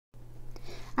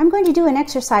I'm going to do an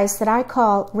exercise that I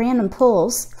call random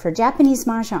pulls for Japanese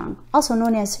Mahjong, also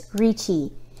known as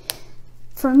Riichi.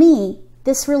 For me,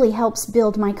 this really helps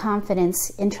build my confidence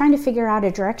in trying to figure out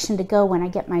a direction to go when I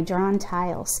get my drawn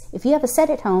tiles. If you have a set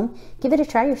at home, give it a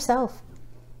try yourself.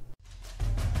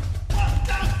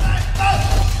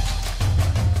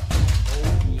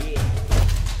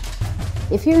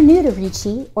 If you're new to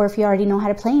Riichi, or if you already know how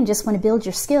to play and just want to build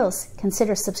your skills,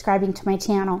 consider subscribing to my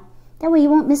channel. That way you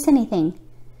won't miss anything.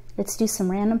 Let's do some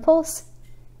random pulls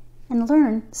and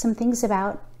learn some things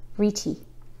about Riichi.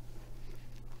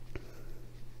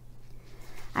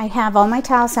 I have all my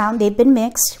tiles out, they've been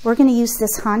mixed. We're going to use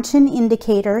this Hanchin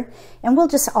indicator and we'll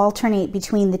just alternate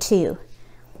between the two.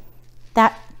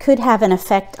 That could have an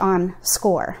effect on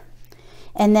score.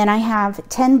 And then I have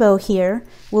Tenbo here.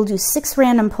 We'll do 6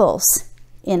 random pulls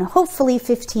in hopefully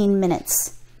 15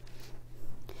 minutes.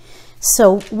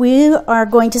 So we are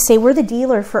going to say we're the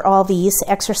dealer for all these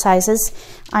exercises.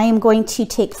 I am going to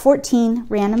take 14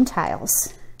 random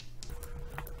tiles.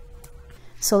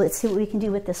 So let's see what we can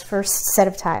do with this first set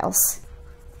of tiles.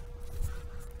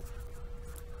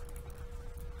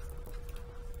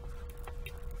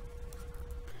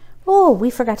 Oh, we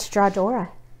forgot to draw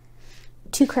Dora.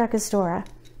 2 crackers Dora.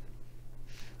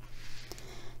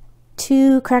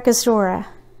 2 crackers Dora.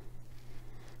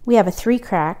 We have a 3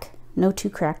 crack, no 2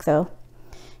 crack though.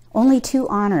 Only 2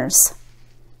 honors.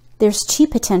 There's chi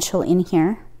potential in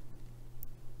here.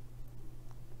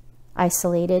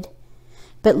 Isolated.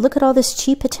 But look at all this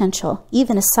chi potential,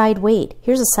 even a side weight.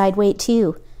 Here's a side weight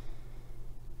too.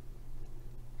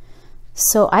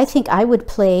 So I think I would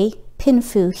play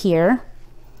Pinfu here.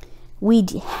 We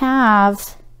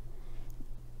have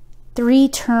 3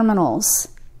 terminals.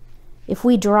 If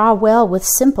we draw well with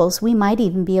simples, we might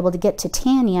even be able to get to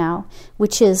Tanyao,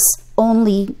 which is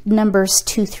only numbers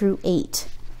 2 through 8.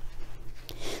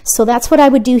 So that's what I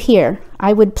would do here.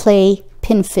 I would play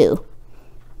Pinfu.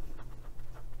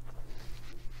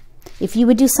 If you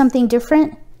would do something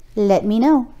different, let me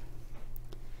know.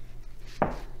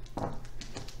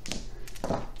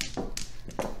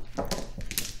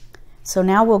 So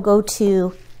now we'll go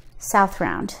to South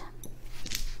Round.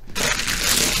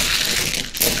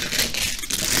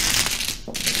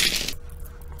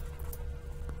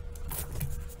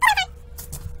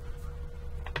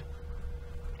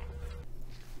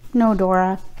 No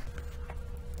Dora.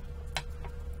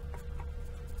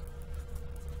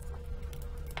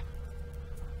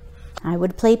 I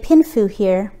would play Pinfu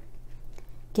here.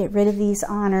 Get rid of these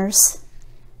honors.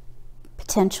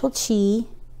 Potential chi.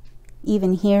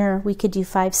 Even here we could do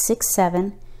 5, 6,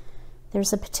 7.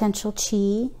 There's a potential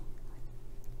chi.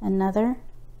 Another.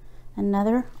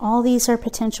 Another. All these are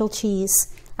potential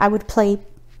chis. I would play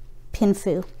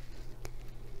Pinfu.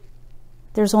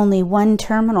 There's only 1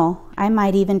 terminal. I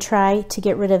might even try to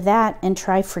get rid of that and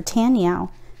try for Tanyao.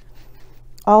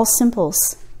 All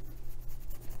simples.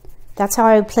 That's how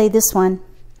I would play this one.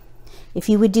 If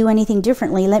you would do anything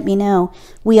differently, let me know.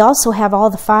 We also have all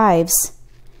the 5s.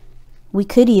 We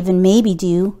could even maybe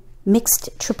do mixed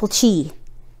triple chi,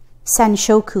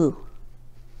 Sanshoku.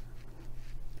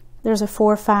 There's a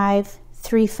 4, 5,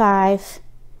 3, 5,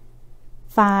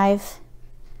 5.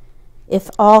 If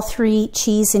all 3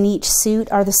 chis in each suit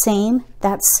are the same,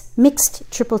 that's mixed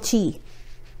triple chi.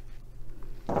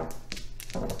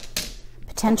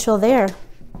 Potential there.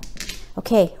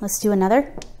 Okay, let's do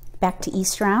another. Back to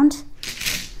East Round.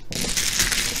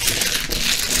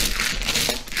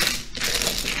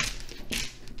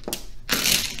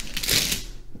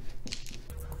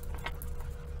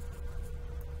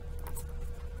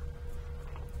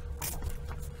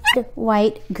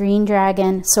 White, green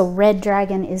dragon, so red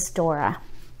dragon is Dora.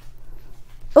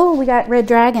 Oh, we got red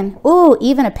dragon. Oh,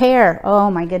 even a pair. Oh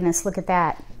my goodness, look at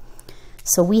that.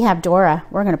 So we have Dora.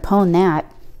 We're going to pwn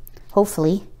that,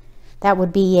 hopefully. That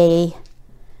would be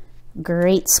a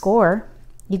great score.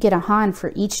 You get a Han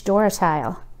for each Dora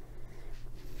tile.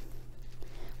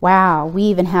 Wow, we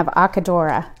even have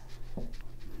Akadora.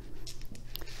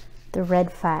 The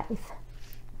red 5.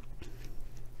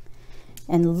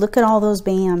 And look at all those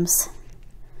BAMs.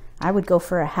 I would go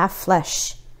for a half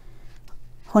flesh.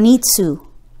 Honitsu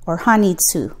or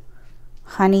Hanitsu.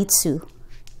 Hanitsu.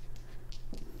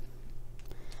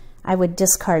 I would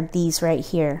discard these right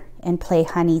here and play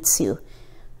Hanitsu.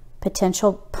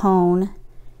 Potential pwn,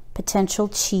 potential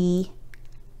chi,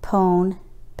 pwn,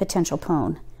 potential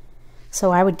pwn.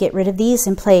 So I would get rid of these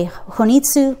and play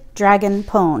Honitsu, dragon,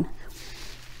 pwn.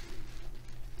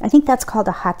 I think that's called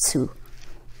a Hatsu.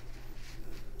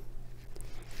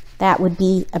 That would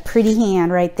be a pretty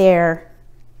hand right there.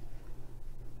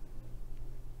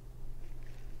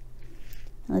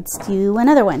 Let's do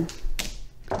another one.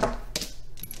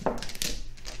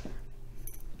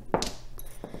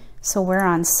 So we're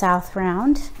on south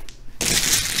round.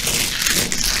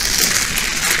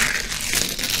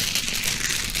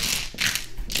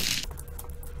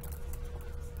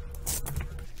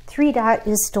 Three dot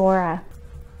is Dora.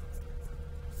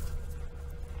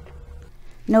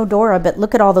 No Dora, but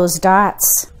look at all those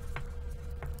dots.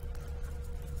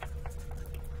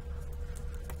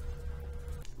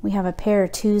 We have a pair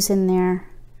of twos in there.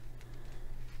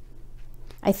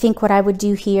 I think what I would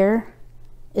do here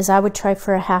is I would try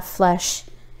for a half flush.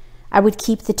 I would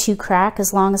keep the two crack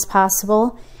as long as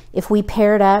possible. If we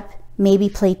paired up, maybe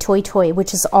play Toi Toi,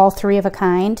 which is all three of a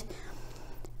kind.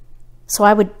 So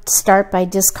I would start by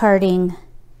discarding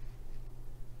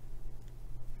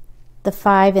the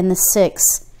 5 and the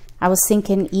 6. I was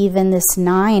thinking even this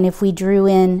 9, if we drew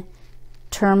in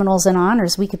terminals and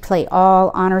honors, we could play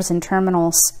all honors and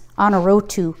terminals on a row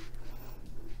 2.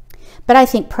 But I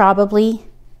think probably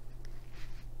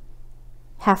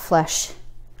half flush.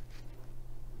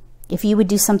 If you would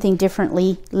do something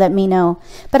differently, let me know.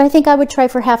 But I think I would try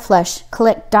for half flush.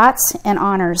 Collect dots and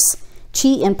honors. Chi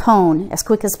and pone as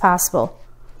quick as possible.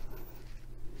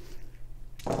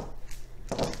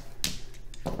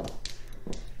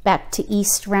 Back to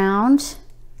east round.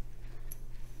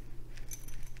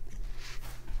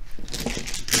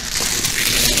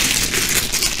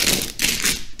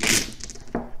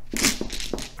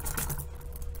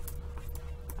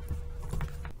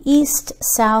 East,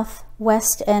 south,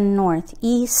 west, and north.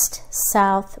 East,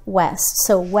 south, west.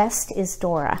 So west is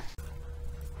Dora.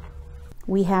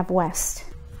 We have west.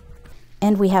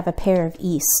 And we have a pair of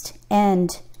east.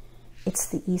 And it's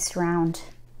the east round.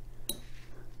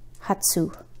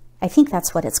 Hatsu. I think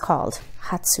that's what it's called.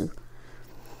 Hatsu.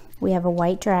 We have a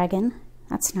white dragon.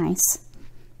 That's nice.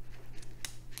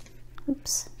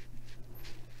 Oops.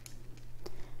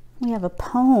 We have a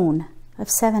pone of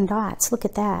 7 dots. Look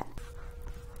at that.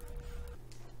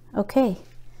 Okay.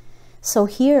 So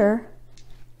here,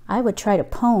 I would try to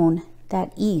pone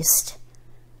that east.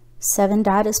 7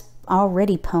 dot is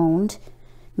already poned.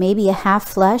 Maybe a half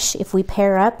flush if we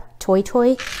pair up Toi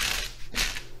Toi.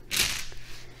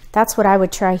 That's what I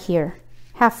would try here.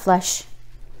 Half flush.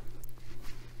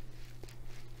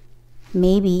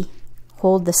 Maybe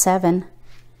hold the 7.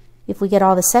 If we get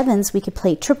all the 7s, we could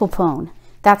play triple pone.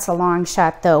 That's a long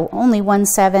shot though. Only 1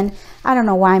 7. I don't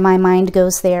know why my mind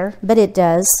goes there, but it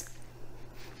does.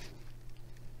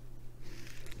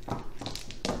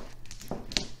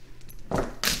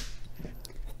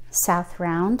 South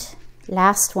round,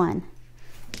 last one.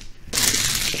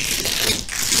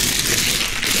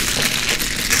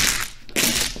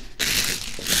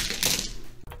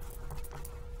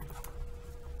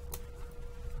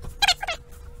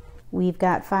 We've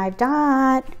got 5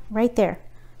 dot right there.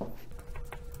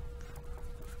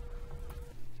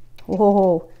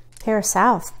 Whoa, pair of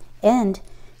south, and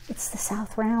it's the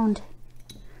south round.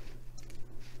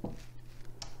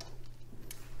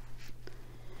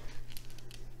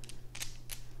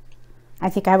 I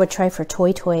think I would try for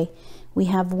Toi Toi. We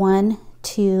have 1,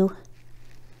 2,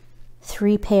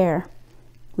 3 pair.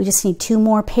 We just need 2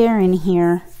 more pair in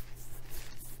here.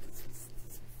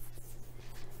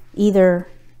 Either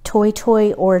Toi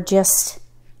Toi or just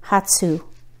Hatsu.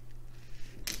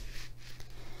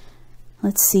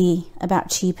 Let's see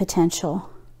about chi potential.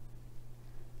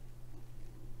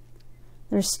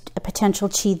 There's a potential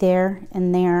chi there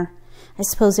and there. I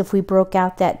suppose if we broke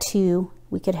out that 2,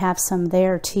 we could have some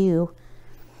there too.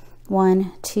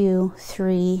 1, 2,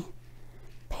 3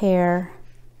 pair.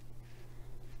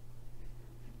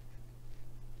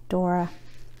 Dora.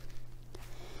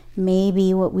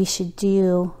 Maybe what we should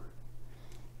do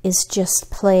is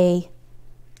just play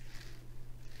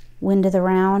Wind of the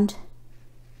Round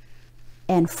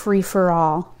and Free for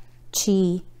All.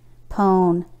 Chi,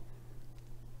 pone,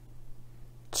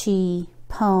 chi,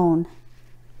 pone.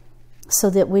 So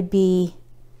that would be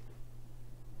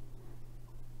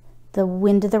the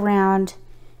Wind of the Round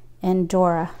and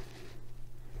Dora.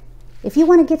 If you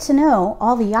want to get to know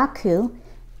all the Yaku,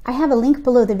 I have a link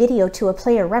below the video to a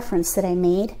player reference that I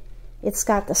made. It's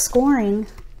got the scoring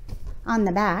on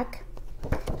the back,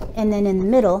 and then in the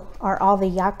middle are all the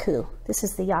Yaku. This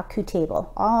is the Yaku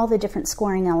table, all the different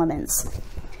scoring elements.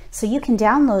 So you can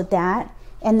download that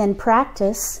and then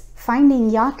practice finding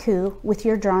Yaku with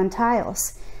your drawn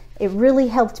tiles. It really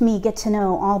helped me get to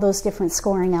know all those different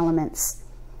scoring elements.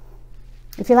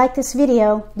 If you like this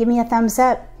video, give me a thumbs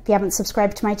up. If you haven't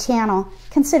subscribed to my channel,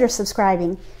 consider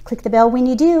subscribing. Click the bell when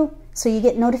you do so you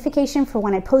get notification for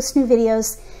when I post new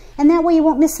videos, and that way you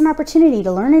won't miss an opportunity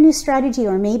to learn a new strategy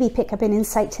or maybe pick up an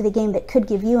insight to the game that could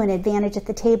give you an advantage at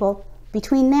the table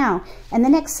between now and the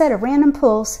next set of random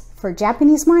pulls for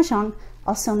Japanese Mahjong,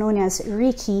 also known as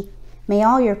Riichi May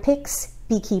all your picks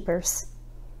be keepers.